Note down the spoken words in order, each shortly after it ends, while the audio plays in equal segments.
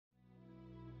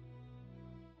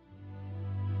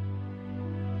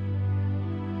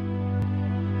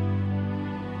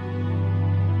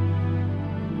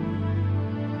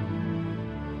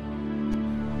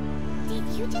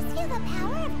you just feel the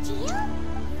power of Geo?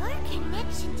 Your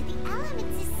connection to the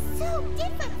elements is so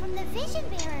different from the vision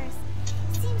bearers.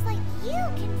 Seems like you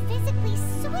can physically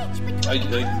switch between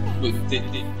elements.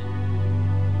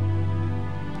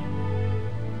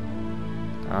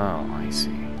 Oh, I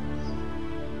see.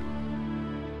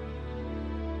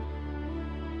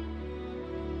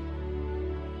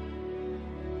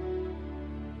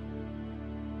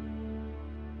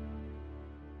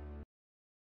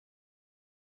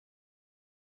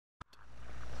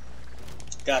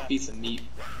 Got a piece of meat.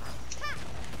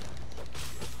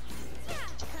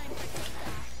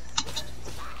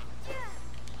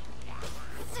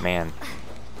 Man.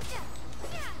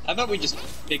 I thought we just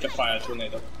pick a fire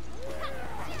tornado.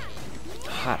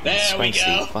 Hot There we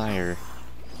spicy go. fire.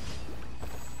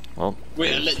 Well,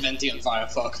 Wait, I lit Venti on fire,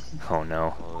 fuck. oh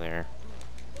no. Oh, there.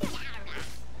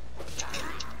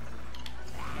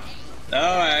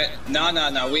 Alright,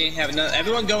 no, we ain't having none.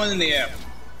 Everyone going in the air.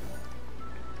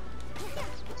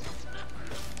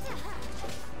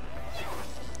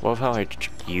 Love how I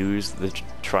used the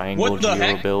triangle What the geo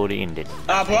heck? ability and didn't.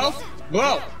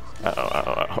 Bro?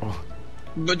 Uh-oh.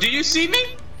 But do you see me?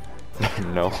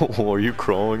 No, are you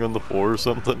crawling on the floor or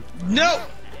something? No!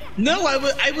 No,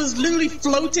 I was literally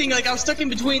floating, like I was stuck in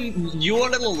between your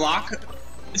little rock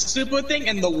super thing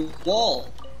and the wall.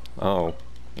 Oh,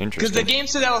 Because interesting. the game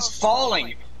said I was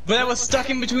falling, but I was stuck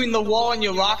in between the wall and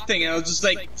your rock thing, and I was just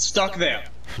like, stuck there.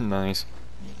 Nice.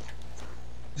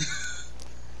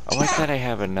 I like that I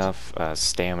have enough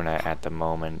stamina at the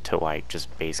moment to like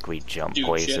just basically jump Dude,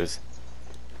 places. shit.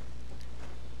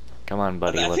 Come on,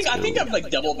 buddy, I let's think go. I've like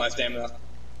doubled my stamina.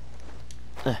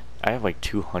 I have like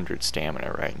 200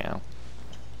 stamina right now.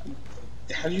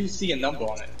 How do you see a number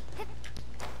on it?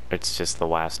 It's just the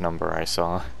last number I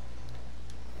saw.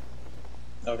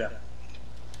 Okay.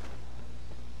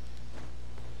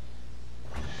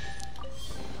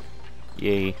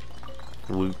 Yay.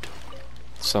 Loot.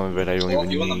 Some of it I don't Well, even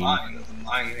if you want the need. mine, there's a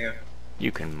mine here.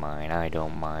 You can mine, I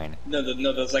don't mine. No,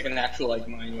 there's like an actual like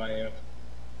mine right here.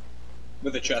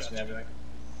 With a chest and everything.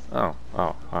 Oh.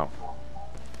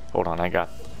 Hold on, I got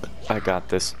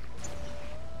this.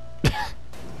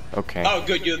 Okay. Oh,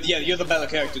 good. You're the better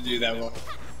character to do that one.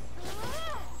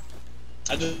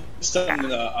 I just stuck him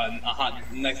in a hot,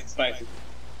 nice and spicy.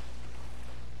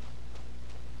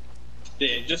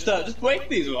 Yeah, just break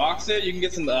these rocks there. You can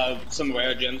get some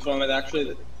rare gems from it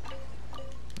actually.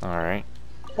 Alright.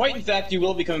 Quite in fact, you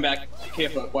will be coming back here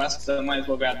for a quest, so I might as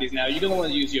well grab these now. You're gonna want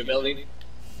to use your ability.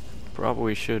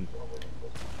 Probably should.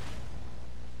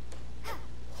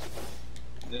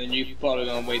 And then you're probably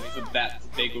gonna wait for that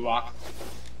big rock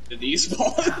to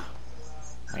despawn.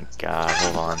 My god,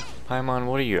 hold on. Paimon,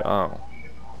 what are you? Oh.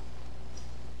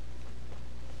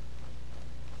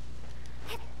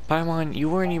 Paimon, you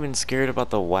weren't even scared about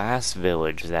the last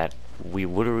village that we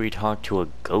literally talked to a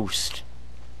ghost.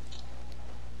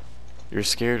 You're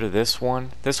scared of this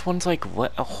one? This one's like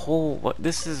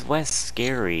this is less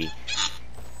scary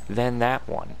than that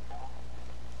one.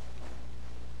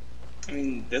 I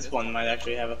mean, this one might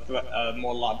actually have a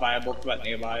more viable threat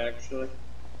nearby, actually.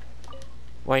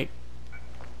 Like,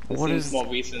 This what seems is... more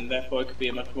recent, therefore it could be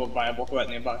a much more viable threat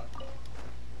nearby.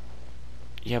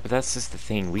 Yeah, but that's just the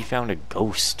thing. We found a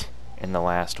ghost in the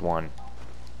last one.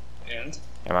 And?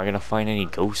 Am I gonna find any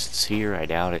ghosts here? I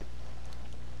doubt it.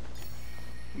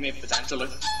 Maybe potentially.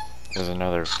 There's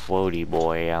another floaty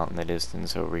boy out in the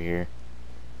distance over here.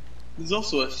 There's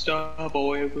also a star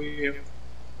boy over here.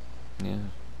 Yeah.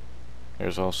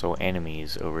 There's also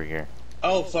enemies over here.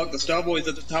 Oh fuck, the star boy's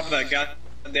at the top of that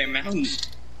goddamn mountain.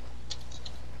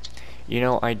 You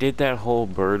know, I did that whole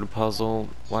bird puzzle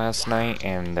last night,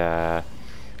 and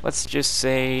let's just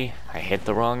say I hit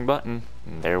the wrong button,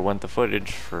 and there went the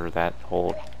footage for that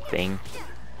whole thing.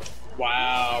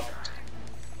 Wow.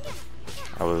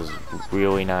 I was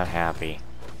really not happy,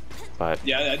 but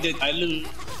Yeah, I literally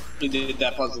did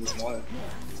that puzzle this morning.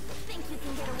 Think you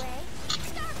can get away?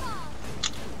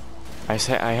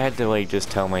 I had to like just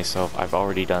tell myself I've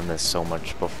already done this so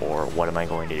much before. What am I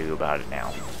going to do about it now?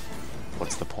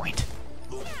 What's the point?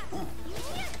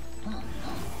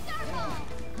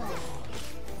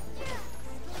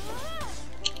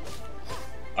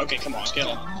 Okay, come on,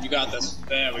 kill him. You got this.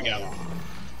 There we go.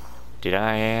 Did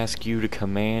I ask you to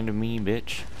command me,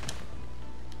 bitch?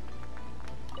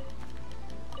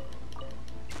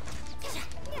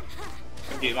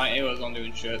 Okay, my arrows aren't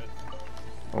doing shit.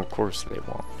 Of course they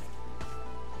won't.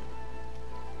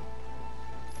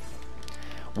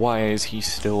 Why is he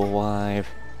still alive?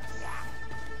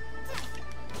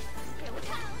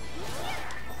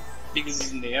 Because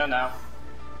he's in the air now.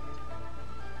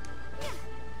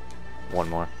 One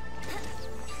more.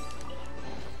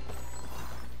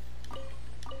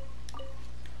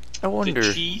 I wonder.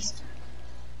 The cheese.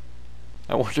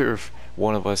 I wonder if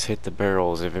one of us hit the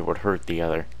barrels, if it would hurt the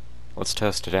other. Let's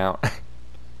test it out.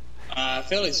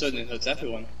 Fairly certain it hurts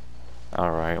everyone.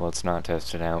 Alright, let's not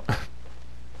test it out.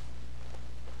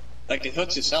 Like, it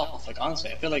hurts yourself. Like,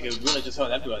 honestly, I feel like it really just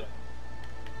hurt everybody.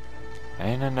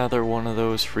 And another one of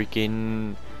those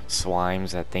freaking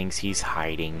slimes that thinks he's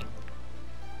hiding.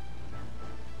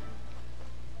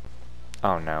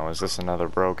 Oh no, is this another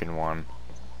broken one?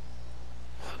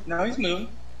 No, he's moving.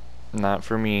 Not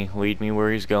for me. Lead me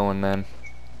where he's going then.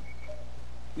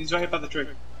 He's right here by the tree.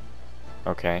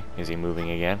 Okay, is he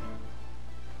moving again?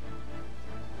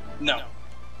 No.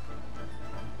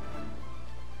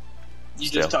 You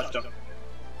Still. just touched him.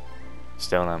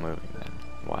 Still not moving then.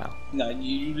 Wow. No,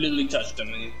 you literally touched him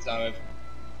and he's not moving.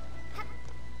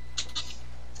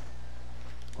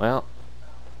 Well,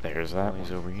 there's that.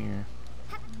 He's over here.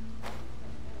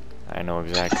 I know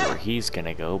exactly where he's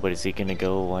gonna go, but is he gonna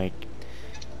go, like,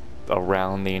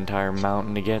 around the entire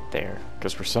mountain to get there?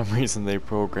 Because for some reason they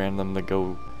programmed them to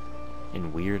go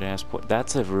in weird-ass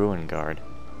That's a ruin guard.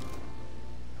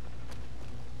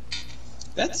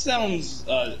 That sounds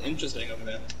interesting over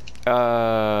there.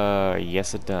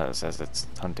 Yes it does, as it's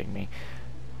hunting me.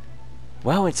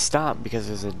 Well, it stopped because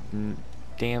there's a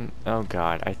damn... Oh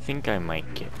god, I think I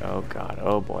might get... Oh god,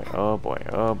 oh boy, oh boy,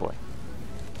 oh boy.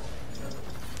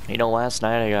 You know, last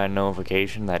night I got a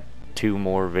notification that 2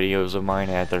 more videos of mine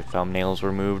had their thumbnails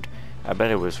removed. I bet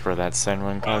it was for that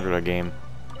Senran Kagura game.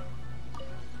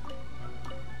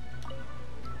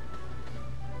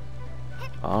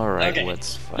 Alright, Okay.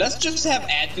 let's fight. Let's just have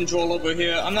ad control over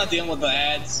here. I'm not dealing with the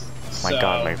ads. My so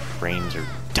god, my frames are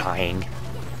dying.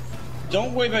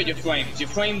 Don't worry about your frames. Your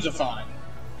frames are fine.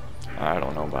 I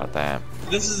don't know about that.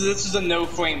 This is a no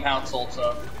frame household,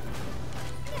 so.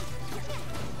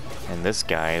 And this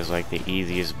guy is like the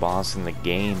easiest boss in the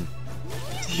game.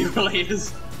 He really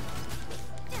is.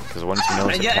 Because once you know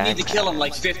his And yet I attack need to kill him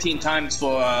like 15 times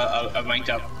for a rank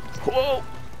up. Whoa!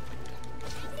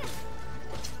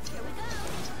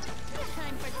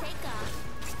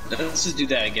 Let's just do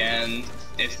that again.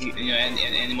 If he, you know,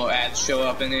 any more ads show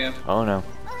up in here. Oh no.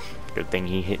 Good thing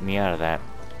he hit me out of that.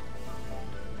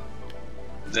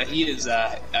 He is,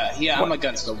 I'm What?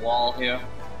 against the wall here.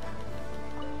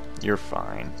 You're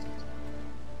fine.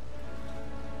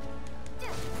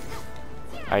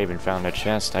 I even found a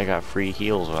chest. I got free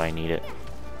heals when I need it.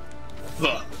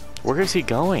 Look, Where is he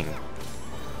going?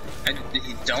 I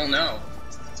don't know.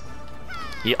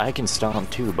 Yeah, I can stomp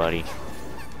too, buddy.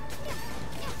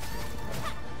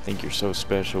 Think you're so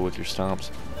special with your stomps.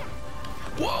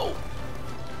 Whoa!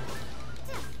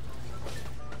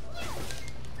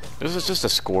 This is just a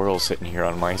squirrel sitting here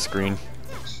on my screen.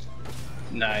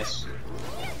 Nice.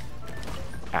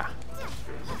 Ah.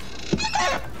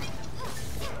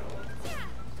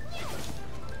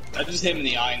 I just hit him in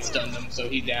the eye and stunned him, so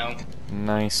he down.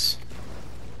 Nice.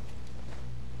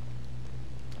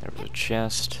 There was a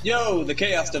chest. Yo, the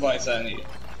chaos device I need.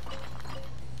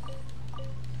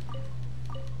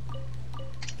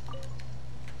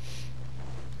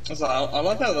 Also, I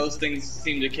love how those things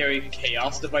seem to carry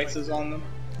chaos devices on them.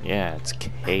 Yeah, it's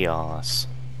chaos.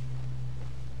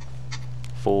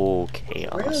 Full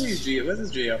chaos. Where is Geo? Where's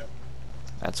this Geo?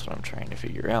 That's what I'm trying to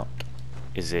figure out.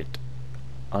 Is it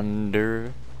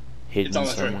under, hidden It's on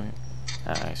the tree. somewhere?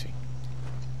 Ah, I see.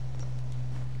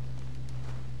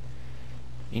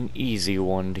 An easy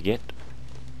one to get.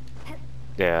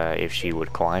 If she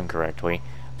would climb correctly.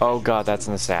 Oh god, that's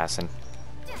an assassin.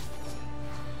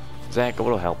 Zach, a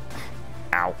little help.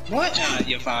 Ow. What?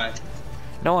 You're fine.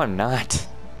 No, I'm not.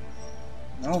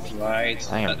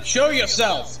 Alright. I am. Show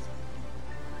yourself!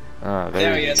 Oh, There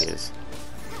there he he is. is.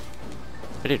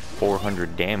 I did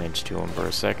 400 damage to him for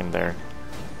a second there.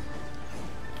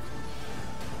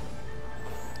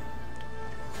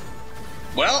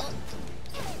 Well,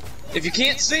 if you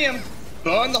can't see him,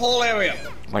 burn the whole area.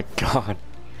 My god.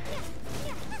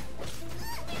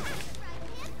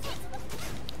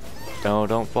 No,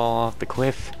 don't fall off the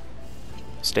cliff.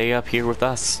 Stay up here with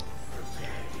us.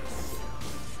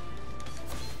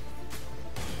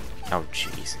 Oh,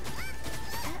 jeez.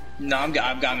 No, I've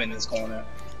got him in this corner.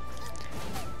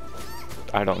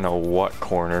 I don't know what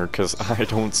corner, because I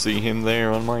don't see him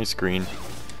there on my screen.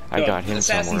 I got him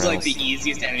Assassin's somewhere like else. the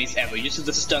easiest enemies ever. You just have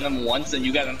to stun them once, and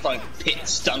you got them like pit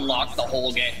stun lock the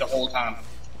whole game, the whole time.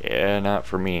 Yeah, not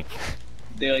for me.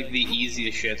 They're like the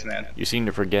easiest shits, man. You seem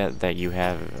to forget that you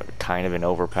have kind of an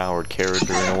overpowered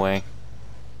character in a way.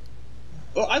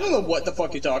 Well, I don't know what the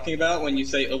fuck you're talking about when you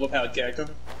say overpowered character.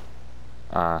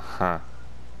 Uh-huh.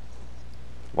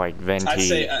 Like Venti. I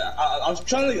say I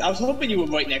was hoping you were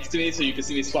right next to me so you could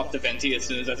see me swap to Venti as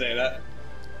soon as I say that.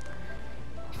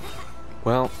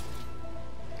 Well,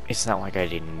 it's not like I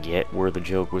didn't get where the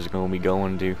joke was going to be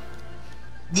going to.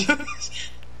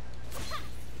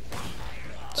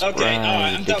 Okay,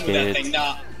 alright, I'm done with that thing.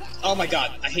 Nah. Oh my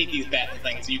god, I hate these bat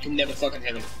things. You can never fucking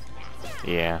hit them.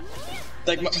 Yeah.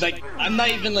 Like, I'm not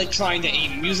even like trying to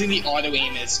aim. I'm using the auto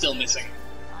aim and it's still missing.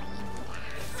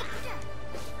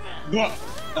 Oh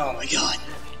my god.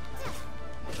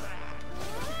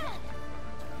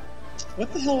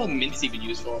 What the hell would mince even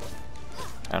used for?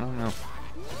 I don't know.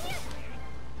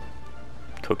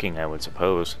 Cooking, I would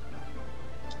suppose.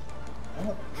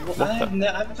 Well, I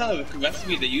haven't found a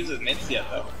recipe that uses mince yet,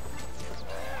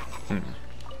 though.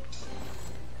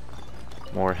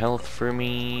 More health for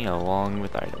me, along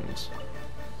with items.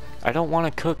 I don't want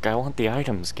to cook, I want the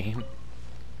items, game.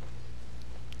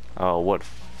 Oh, what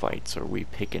fights are we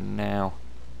picking now?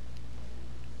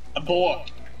 A boar.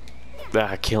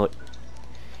 Ah, kill it.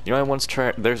 You know, I once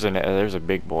tried. There's a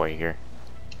big boy here.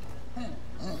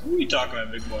 Who are you talking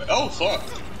about, big boy? Oh, fuck.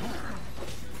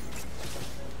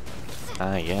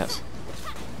 Ah, yes.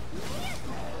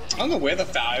 I don't know where the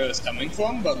fire is coming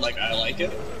from, but like I like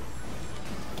it.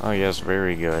 Oh yes,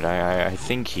 very good. I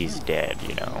think he's dead,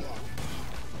 you know.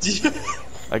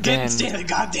 Again, Didn't stand a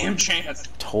goddamn chance.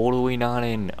 Totally not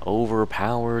an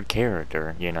overpowered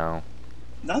character, you know.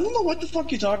 I don't know what the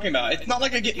fuck you're talking about. It's not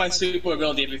like I get my super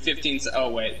ability every 15 seconds.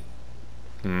 Oh wait.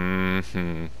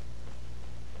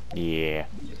 Yeah.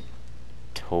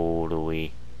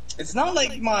 Totally. It's not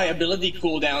like my ability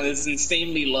cooldown is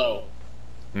insanely low.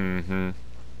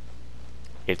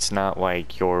 It's not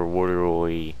like you're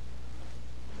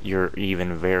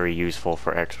even very useful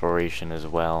for exploration as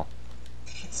well.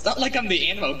 It's not like I'm the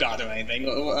Animo God or anything.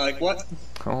 Like, what?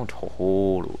 Oh,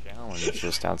 totally. Challenge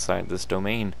just outside this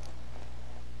domain.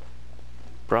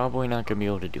 Probably not gonna be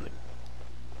able to do it.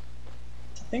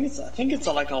 I think it's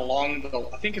like along the.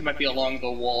 I think it might be along the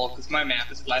wall because my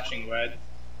map is flashing red.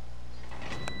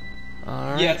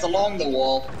 Alright. Yeah, it's along the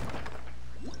wall.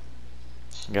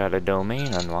 Got a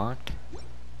domain unlocked.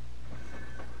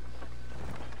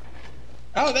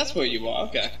 Oh, that's where you are.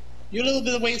 Okay, you're a little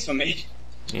bit away from me.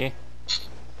 Yeah.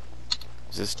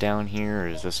 Is this down here or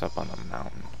is this up on the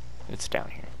mountain? It's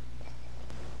down here.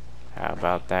 How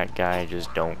about that guy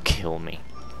just don't kill me?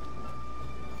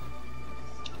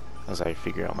 As I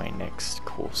figure out my next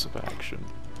course of action.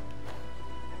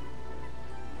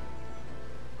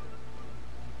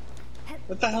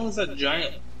 What the hell is that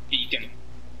giant beacon?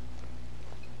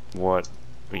 What?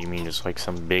 What do you mean, just like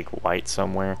some big white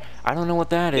somewhere? I don't know what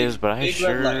that is, but I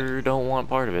sure don't want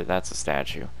part of it. That's a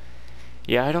statue.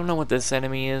 Yeah, I don't know what this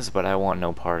enemy is, but I want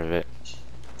no part of it.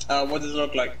 What does it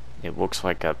look like? It looks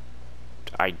like a...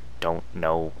 I don't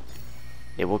know.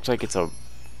 It looks like it's a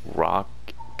rock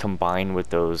combined with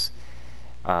those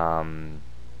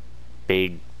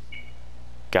big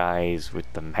guys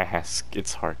with the mask.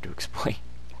 It's hard to explain.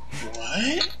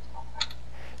 What?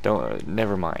 Don't,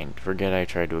 never mind. Forget I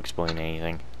tried to explain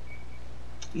anything.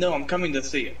 No, I'm coming to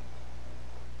see it.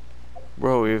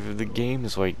 Bro, if the game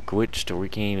is like glitched or we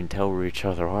can't even tell where each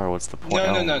other are, what's the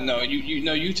point? No.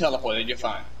 You teleported. You're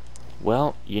fine.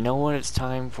 Well, you know what it's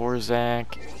time for,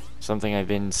 Zach? Something I've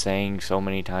been saying so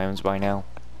many times by now.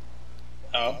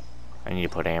 Oh. I need to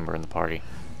put Amber in the party.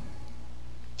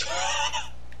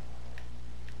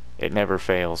 It never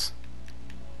fails.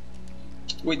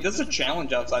 Wait, there's a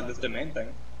challenge outside this domain thing.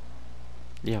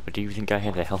 Yeah, but do you think I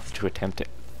had the health to attempt it?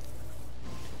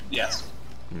 Yes.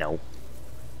 No.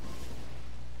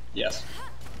 Yes.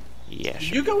 Yeah, Did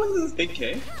sure. you go into this big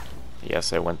cave?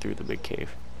 Yes, I went through the big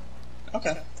cave.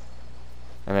 Okay.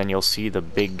 And then you'll see the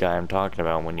big guy I'm talking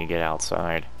about when you get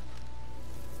outside.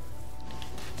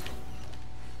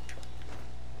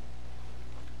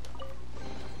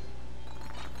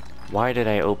 Why did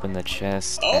I open the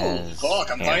chest as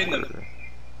fuck, I'm fighting them.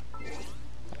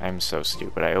 I'm so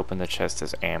stupid. I opened the chest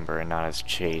as Amber and not as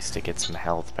Chase to get some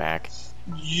health back.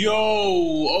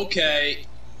 Yo, okay.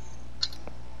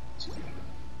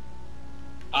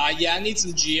 Yeah, I need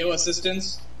some geo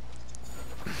assistance.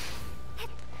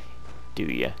 Do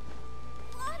ya?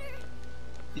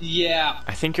 Yeah.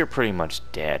 I think you're pretty much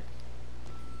dead.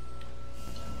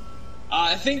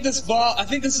 I think this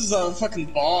is a fucking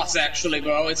boss, actually,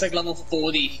 bro. It's like level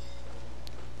 40.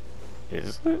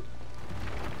 Is it?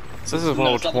 So this is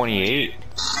level 28?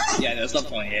 Yeah, no, it's level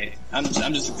 28. I'm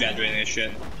just exaggerating this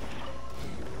shit.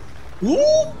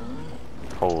 Woo!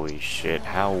 Holy shit,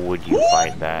 how would you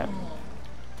fight that?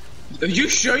 Are you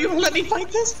sure you won't let me fight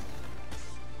this?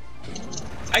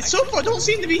 I so far don't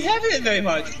seem to be having it very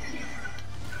much.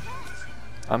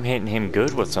 I'm hitting him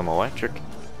good with some electric.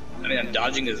 I mean, I'm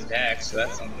dodging his attacks, so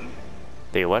that's something.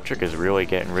 The electric is really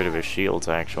getting rid of his shields,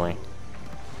 actually.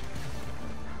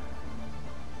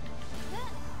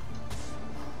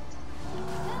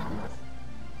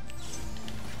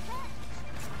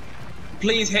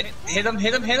 please hit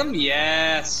him.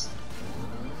 Yes.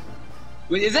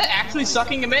 Wait, is that actually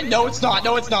sucking him in? No, it's not.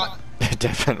 No, it's not. It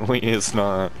definitely is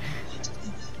not.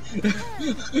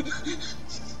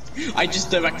 I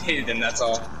just direct hit him, that's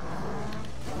all.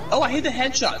 Oh, I hit the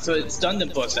headshot, so it stunned him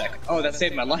for a sec. Oh, that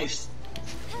saved my life.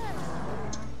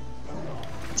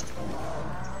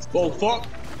 Oh, fuck.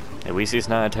 At least he's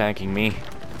not attacking me.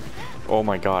 Oh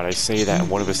my god, I say that and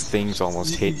one of his things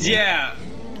almost hit me. Yeah.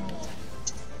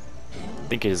 I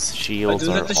think his shields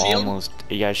are almost...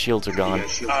 Yeah, shields are gone.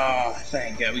 Oh,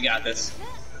 thank God, we got this.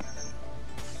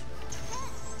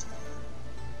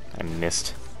 I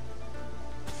missed.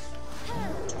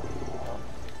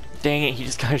 Dang it, he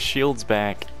just got his shields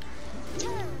back.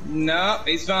 No,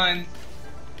 he's fine.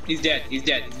 He's dead. He's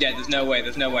dead. He's dead. There's no way.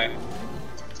 There's no way.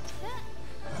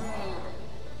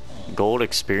 Gold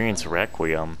Experience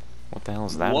Requiem. What the hell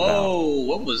is that about? Whoa,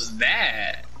 what was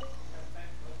that?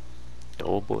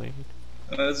 Dull Blade.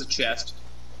 Oh, there's a chest.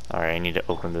 Alright, I need to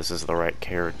open this as the right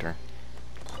character.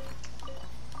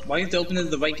 Why do you have to open it as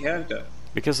the right character?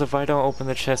 Because if I don't open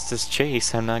the chest as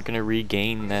Chase, I'm not going to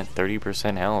regain that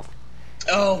 30% health.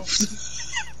 Oh.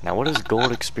 Now, what is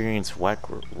Gold Experience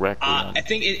Requiem? I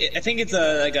think it's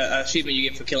like a achievement you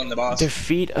get for killing the boss.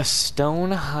 Defeat a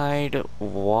Stonehide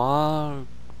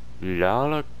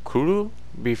Walalakuru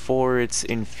before its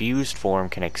infused form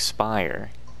can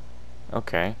expire.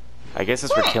 Okay. I guess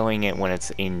it's for killing it when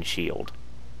it's in shield.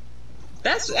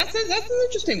 That's an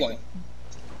interesting one.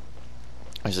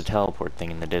 There's a teleport thing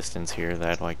in the distance here that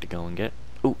I'd like to go and get.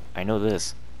 Ooh, I know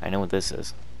this. I know what this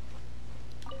is.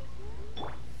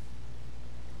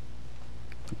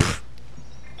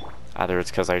 Either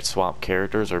it's because I swap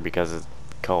characters or because it's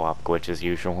co-op glitch as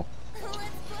usual.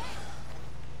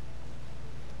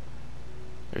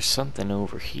 There's something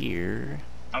over here.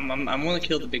 I'm gonna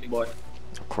kill the big boy.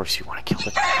 Of course you want to kill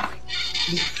the big boy.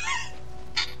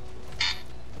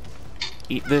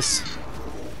 Eat this.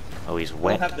 Oh, he's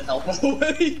wet. I don't have the help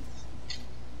already.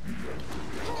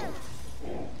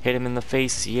 Hit him in the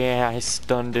face. Yeah, I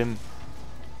stunned him.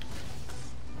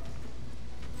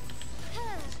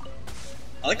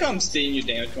 I like how I'm seeing your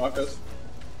damage markers.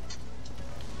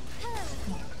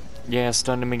 Yeah,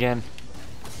 stunned him again.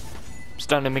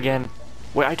 Stunned him again.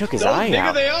 Wait, I took his eye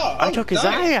out. They are. I took his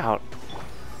eye out.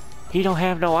 He don't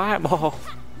have no eyeball.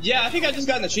 Yeah, I think I just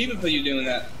got an achievement for you doing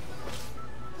that.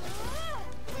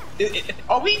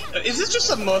 Is this just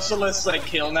a merciless like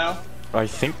kill now? I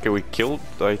think we killed.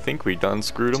 I think we done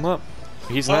screwed him up.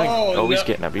 He's not. Oh, no. He's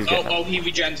getting up. He's getting up. Oh, he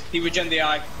regened. He regened the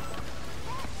eye.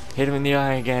 Hit him in the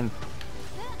eye again.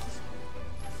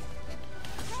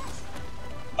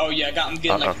 Oh yeah, I got him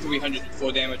getting like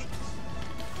 304 damage.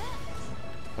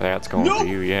 That's going for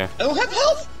you, yeah. I don't have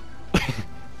health.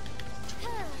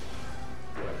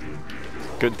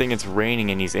 Good thing it's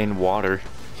raining and he's in water.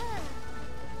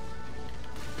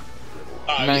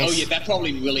 Nice. Oh yeah, that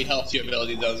probably really helps your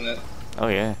ability, doesn't it? Oh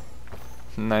yeah.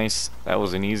 Nice. That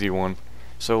was an easy one.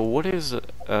 So what is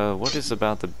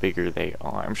about the bigger they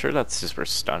are? I'm sure that's just for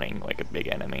stunning like a big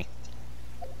enemy.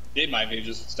 It might be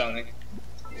just stunning.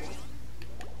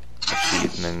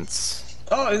 Achievements.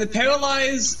 Oh, the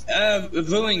paralyze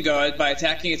ruin guard by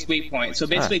attacking its weak point. So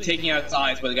basically taking out its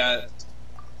eyes, but it got.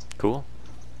 Cool.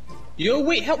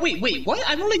 Wait, what?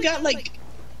 I've only got like.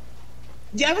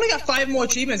 Yeah, I've only got 5 more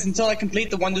achievements until I complete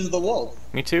the Wonders of the World.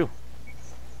 Me too.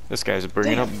 This guy's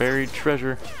bringing up buried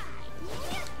treasure.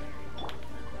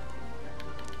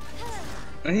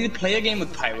 I need to play a game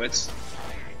with pirates.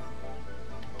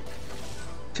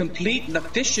 Complete the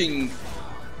fishing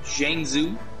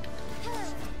Zhangzhou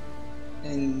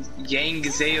and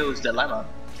Yang Zeo's dilemma.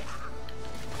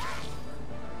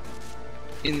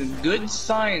 In good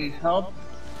sign, help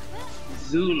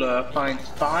Zula find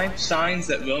 5 signs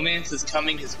that romance is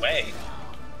coming his way.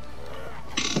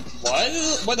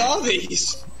 What are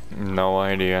these? No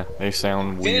idea. They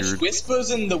sound weird. Finish whispers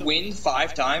in the wind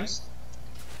 5 times.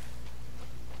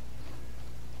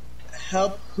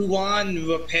 Help Huan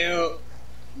repair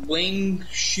wing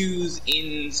shoes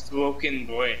in broken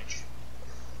bridge.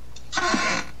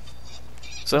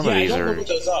 Some of these are.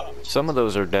 Some of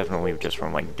those are definitely just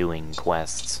from like doing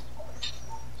quests.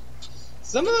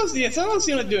 Some of those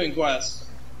seem like doing quests.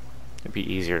 It'd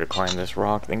be easier to climb this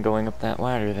rock than going up that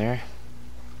ladder there.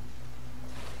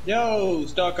 Yo,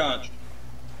 Star Conch.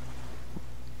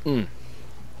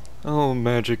 Oh,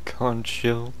 magic conch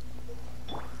shell.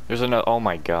 There's another. Oh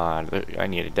my god, I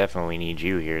definitely need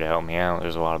you here to help me out.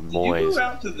 There's a lot of boys. Did you go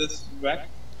out to this wreck?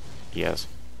 Yes.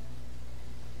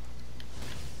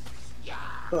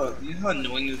 Oh, you know how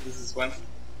annoying this is when?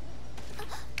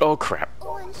 Oh crap.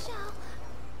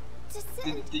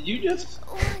 Did you just?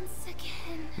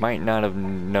 Might not have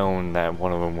known that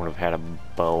one of them would have had a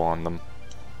bow on them.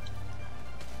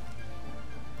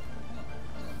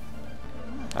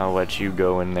 I'll let you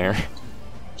go in there.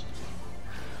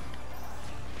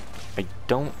 I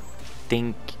don't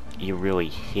think you really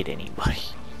hit anybody.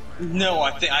 No,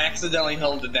 I think I accidentally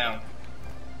held it down.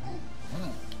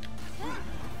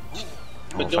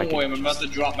 But don't worry, I'm about to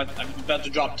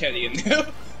drop Teddy in there.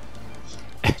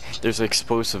 There's an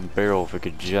explosive barrel if it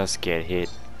could just get hit.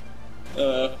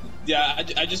 Yeah,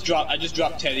 I just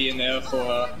dropped Teddy in there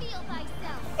for.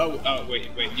 Oh, wait,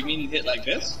 you mean hit like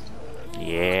this?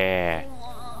 Yeah.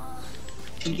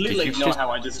 Completely ignore how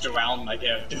I just surround my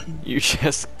character. You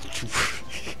just.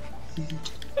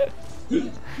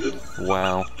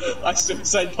 Wow. I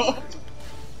suicide bombed.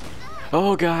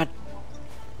 Oh god.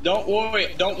 Don't worry,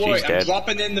 She's I'm dead.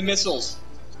 dropping in the missiles.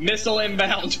 Missile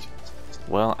inbound.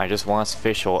 Well, I just lost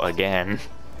Fischl again.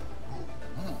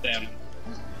 Damn.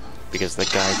 Because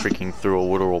that guy freaking threw a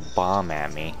literal bomb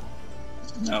at me.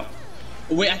 No.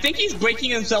 Wait, I think he's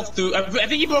breaking himself through. I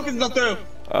think he broke himself through.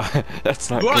 That's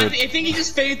not Bro, good. I think he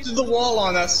just faded through the wall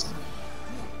on us.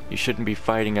 You shouldn't be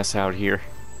fighting us out here.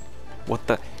 What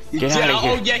the? Get out of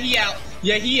here. Oh, yeah, he out.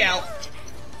 Yeah, he out.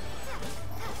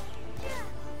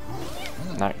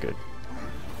 Not good.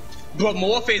 Bro,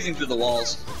 more phasing through the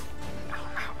walls. Ow,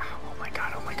 oh my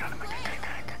god,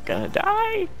 gonna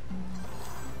die.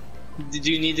 Did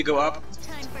you need to go up?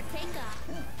 Time for takeoff.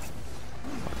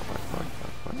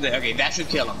 There, okay, that should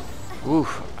kill him. Ooh,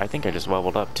 I think I just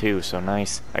leveled up too, so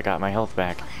nice. I got my health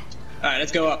back. Alright,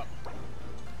 let's go up.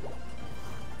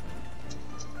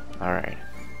 Alright.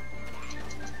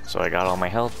 So I got all my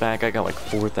health back, I got like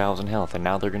 4,000 health, and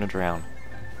now they're gonna drown.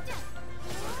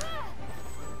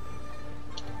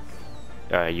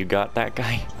 You got that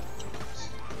guy?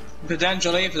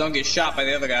 Potentially, if you don't get shot by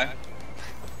the other guy.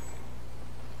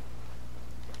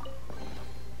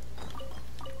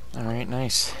 Alright,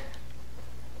 nice.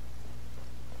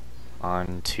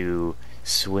 On to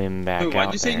swim back out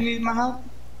Why'd you say there. you needed my help?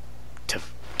 To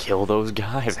kill those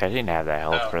guys. I didn't have the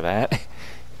health for that.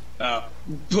 Oh.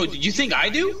 Bro, did you think I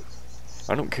do?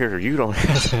 I don't care if you don't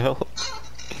have the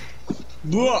health.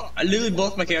 Bro, literally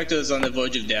both my characters on the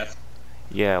verge of death.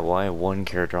 Yeah, well, I have one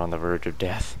character on the verge of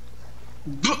death.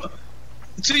 Bro,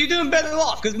 so you're doing better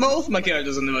off, because both my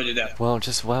characters on the verge of death. Well,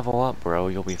 just level up, bro.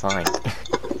 You'll be fine.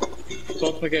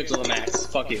 Both my characters are max.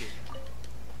 Fuck you.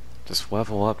 Just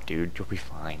level up, dude. You'll be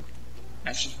fine.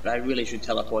 I really should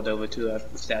teleport over to the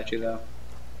statue, though.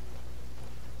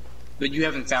 But you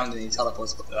haven't found any teleport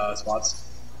spots.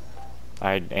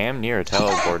 I am near a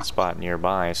teleport spot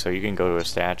nearby, so you can go to a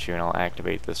statue and I'll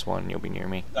activate this one. You'll be near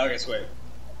me. Okay, sweet.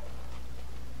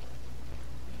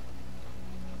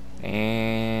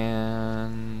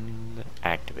 And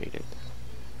activated.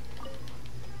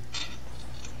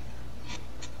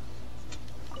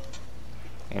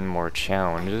 And more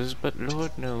challenges, but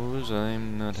Lord knows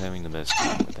I'm not having the best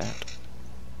time with that.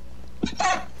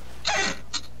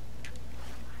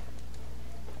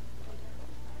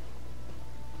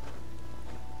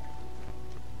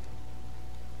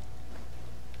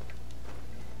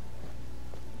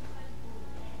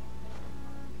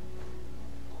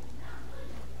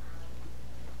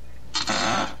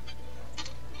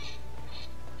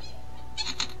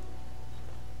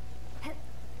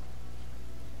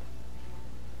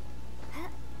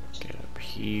 Get up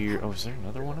here. Oh, is there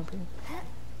another one up here?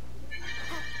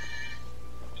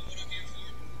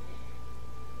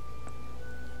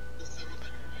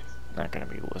 Not gonna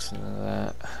be listening to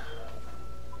that.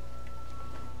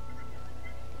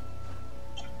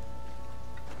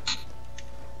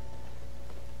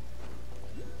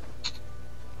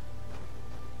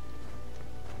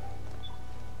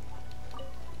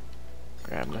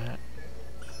 Grab that.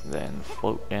 Then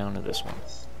float down to this one.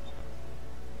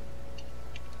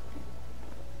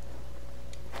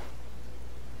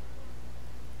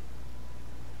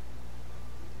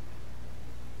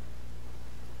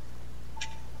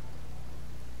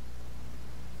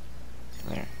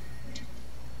 There.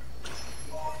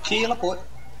 Teleport.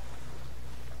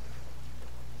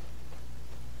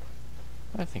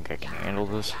 I think I can handle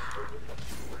this.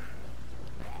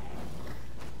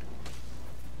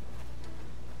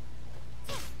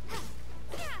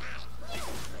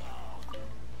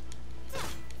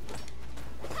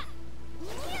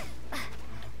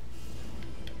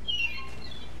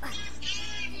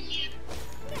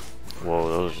 Whoa,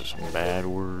 those are some bad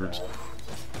words.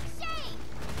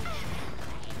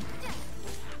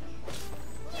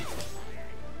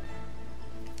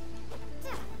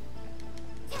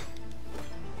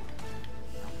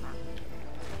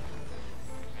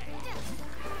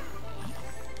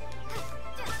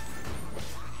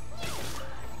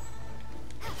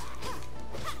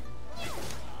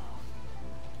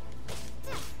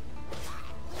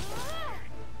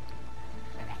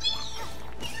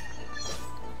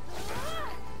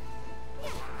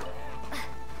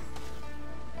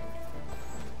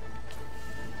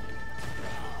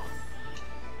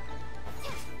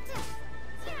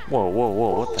 Whoa, whoa,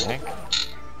 whoa, what the heck?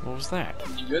 What was that?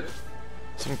 You good?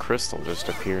 Some crystal just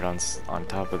appeared on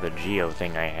top of the geo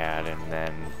thing I had and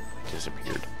then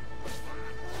disappeared.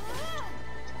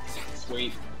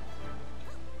 Sweet.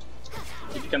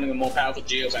 You're becoming a more powerful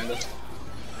geobender.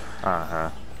 Uh-huh.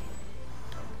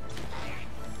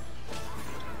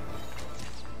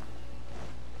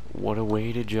 What a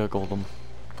way to juggle them.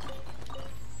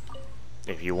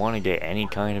 If you want to get any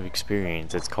kind of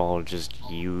experience, it's called just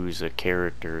use a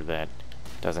character that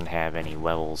doesn't have any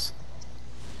levels.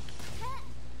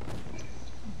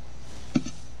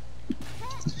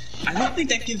 I don't think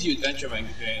that gives you adventuring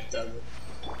experience, does it?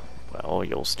 Well,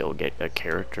 you'll still get a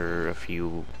character,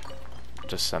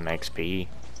 just some XP.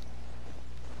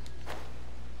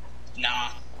 Nah.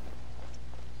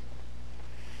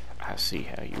 I see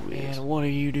how you is. Man, what are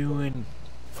you doing?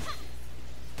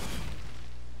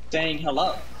 Saying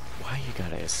hello. Why you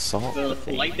gotta assault The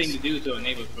things? polite thing to do to a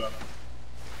neighbor's brother.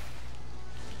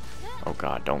 Oh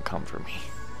god, don't come for me.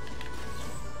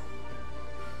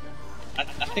 I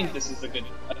think this is an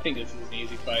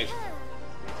easy fight.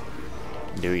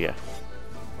 Do ya?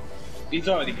 He's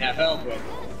already half health, bro.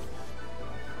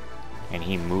 And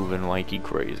he moving like he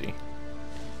crazy.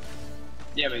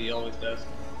 Yeah, but he always does.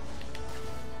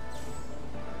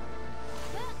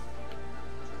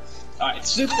 Alright,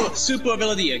 super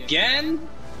ability again?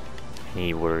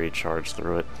 He worried charged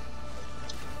through it.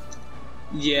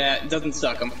 Yeah, it doesn't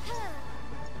suck him.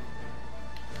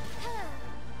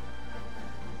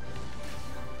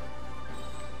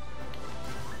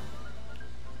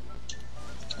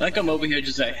 Like I'm over here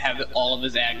just to have all of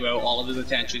his aggro, all of his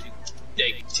attention,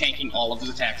 tanking all of his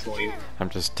attacks for you.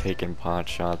 I'm just taking pot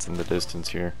shots in the distance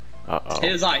here. Uh-oh.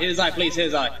 Hit his eye, please, hit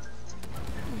his eye.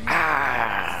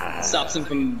 Ah! Stops him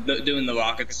from doing the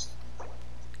rockets.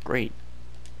 Great.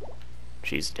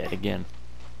 She's dead again.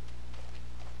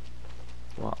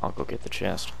 Well, I'll go get the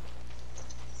chest.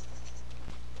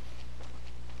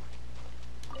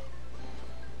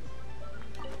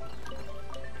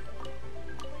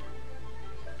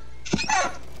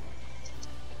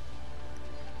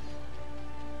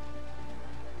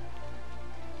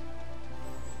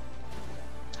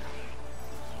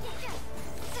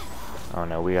 Oh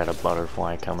no, we got a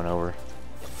butterfly coming over.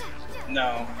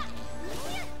 No.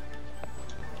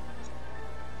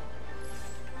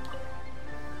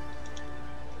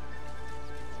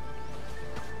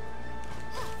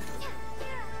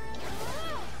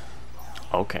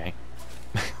 Okay.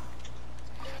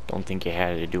 Don't think you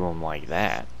had to do him like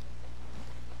that.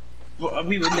 Well,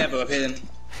 we would never have hit him.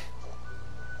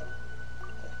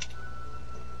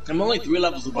 I'm only 3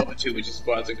 levels above it too, which is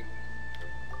surprising.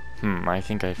 I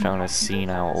think I found a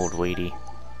senile old lady.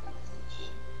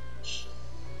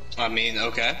 I mean,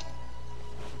 okay.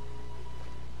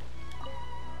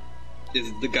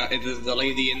 Is the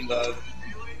lady in the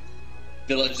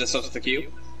village that starts with the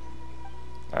Q?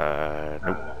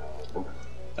 Nope.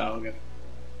 Oh, okay.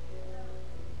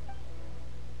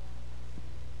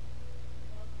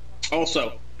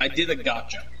 Also, I did a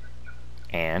gotcha.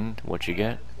 And what you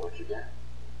get?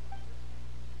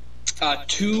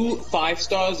 2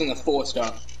 5-stars and a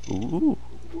 4-star. Ooh.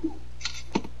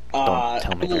 Don't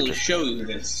tell me I will just... show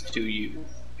this to you.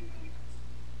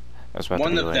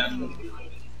 One of like... them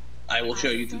I will show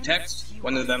you through text.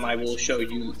 One of them I will show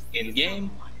you in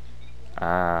game.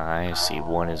 Ah, I see.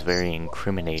 One is very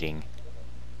incriminating.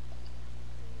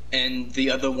 And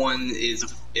the other one is a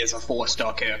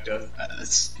 4-star character.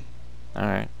 All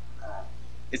right.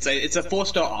 It's a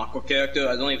 4-star Aqua character.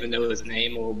 I don't even know his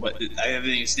name, but I haven't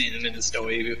even seen him in the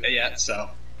story yet. So.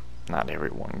 Not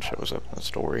everyone shows up in the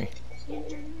story.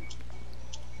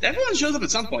 Everyone shows up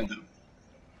at some point, though.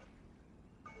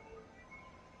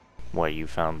 What, you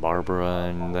found Barbara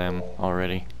and them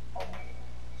already?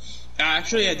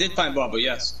 Actually, I did find Barbara.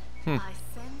 Yes. I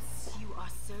sense you are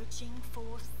searching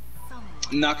for someone.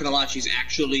 I'm not gonna lie, she's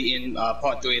actually in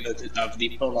part 3 of the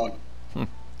prologue.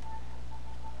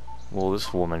 Well,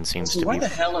 this woman seems to be... Why the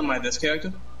hell am I this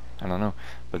character? I don't know,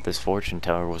 but this fortune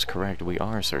teller was correct. We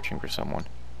are searching for someone.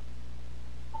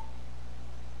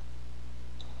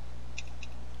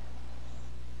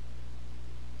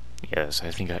 Yes,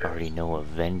 I think I already know a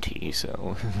Venti,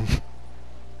 so...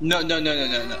 No.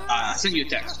 I sent you a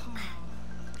text.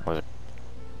 Was it?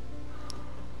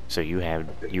 So you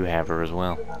have her as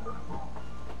well?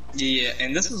 Yeah,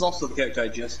 and this is also the character I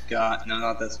just got. No,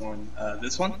 not this one.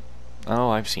 This one?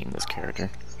 Oh, I've seen this character.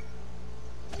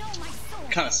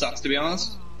 Kind of sucks, to be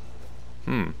honest.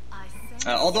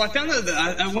 Although I found out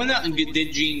that I went out and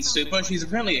did Jean's super. She's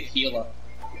apparently a healer.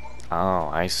 Oh,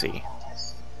 I see.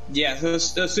 Yeah, the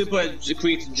super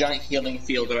creates a giant healing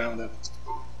field around her.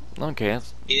 Okay,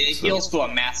 It heals for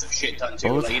a massive shit ton too.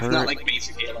 Both Like it's her- not like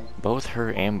basic healing. both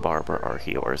her and Barbara are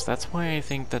healers. That's why I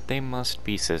think that they must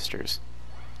be sisters.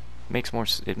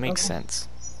 It makes sense.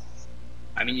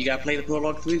 I mean, you gotta play the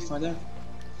prologue through to find out.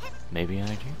 Maybe I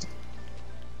do.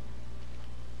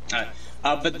 Alright.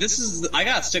 But this is... I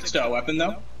got a 6-star weapon,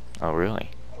 though. Oh, really?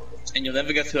 And you'll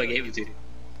never guess who I gave it to.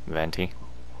 Venti?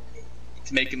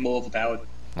 To make it more overpowered.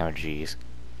 Oh, jeez.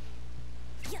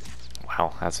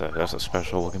 Wow, that's a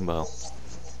special looking bow.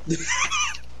 It's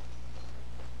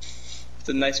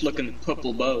a nice looking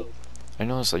purple bow. I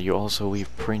noticed that you also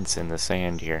leave prints in the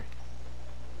sand here.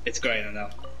 It's great, I know.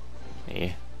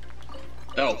 Yeah.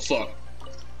 Oh, fuck.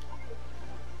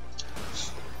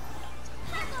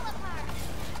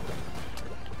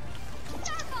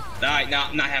 Alright,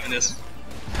 not having this.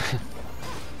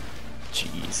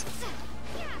 Jeez.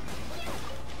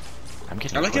 I'm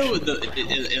getting. I like how pushed.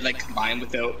 it like combined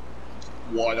without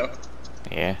water.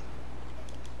 Yeah.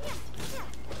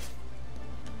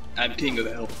 I'm king of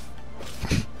the hill.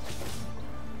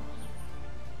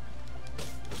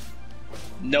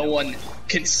 No one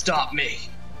can stop me.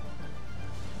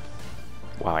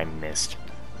 Wow, I missed.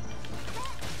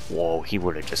 Whoa, he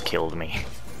would have just killed me.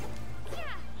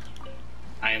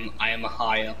 I am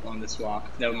high up on this rock.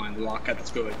 Never mind, the rock got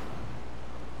destroyed.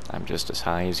 I'm just as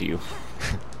high as you.